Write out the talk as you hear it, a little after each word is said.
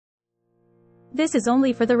This is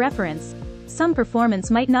only for the reference. Some performance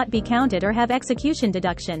might not be counted or have execution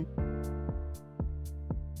deduction.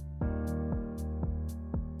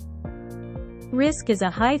 Risk is a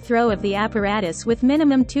high throw of the apparatus with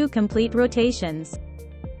minimum 2 complete rotations.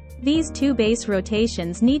 These 2 base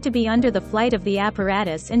rotations need to be under the flight of the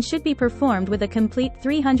apparatus and should be performed with a complete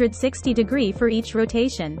 360 degree for each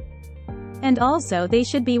rotation. And also they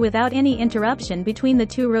should be without any interruption between the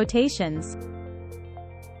 2 rotations.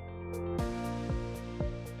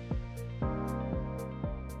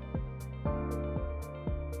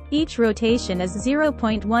 Each rotation is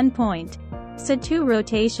 0.1 point. So 2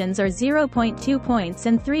 rotations are 0.2 points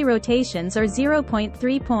and 3 rotations are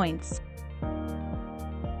 0.3 points.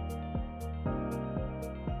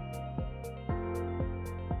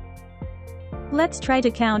 Let's try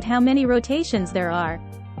to count how many rotations there are.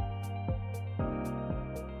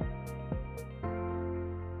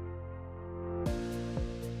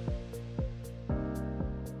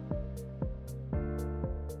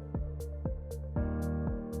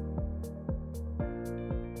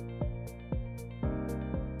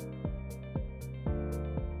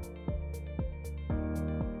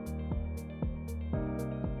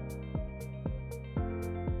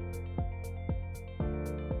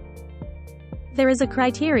 There is a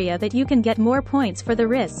criteria that you can get more points for the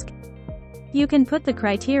risk. You can put the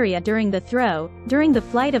criteria during the throw, during the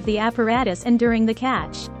flight of the apparatus and during the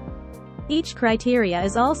catch. Each criteria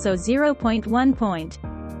is also 0.1 point.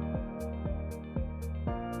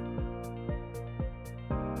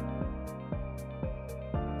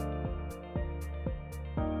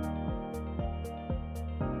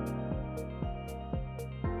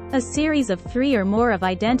 A series of 3 or more of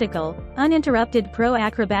identical, uninterrupted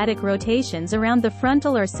pro-acrobatic rotations around the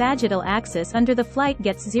frontal or sagittal axis under the flight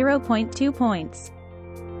gets 0.2 points.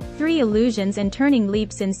 3 illusions and turning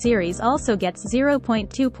leaps in series also gets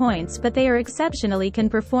 0.2 points, but they are exceptionally can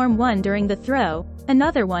perform one during the throw,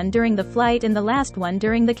 another one during the flight and the last one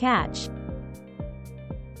during the catch.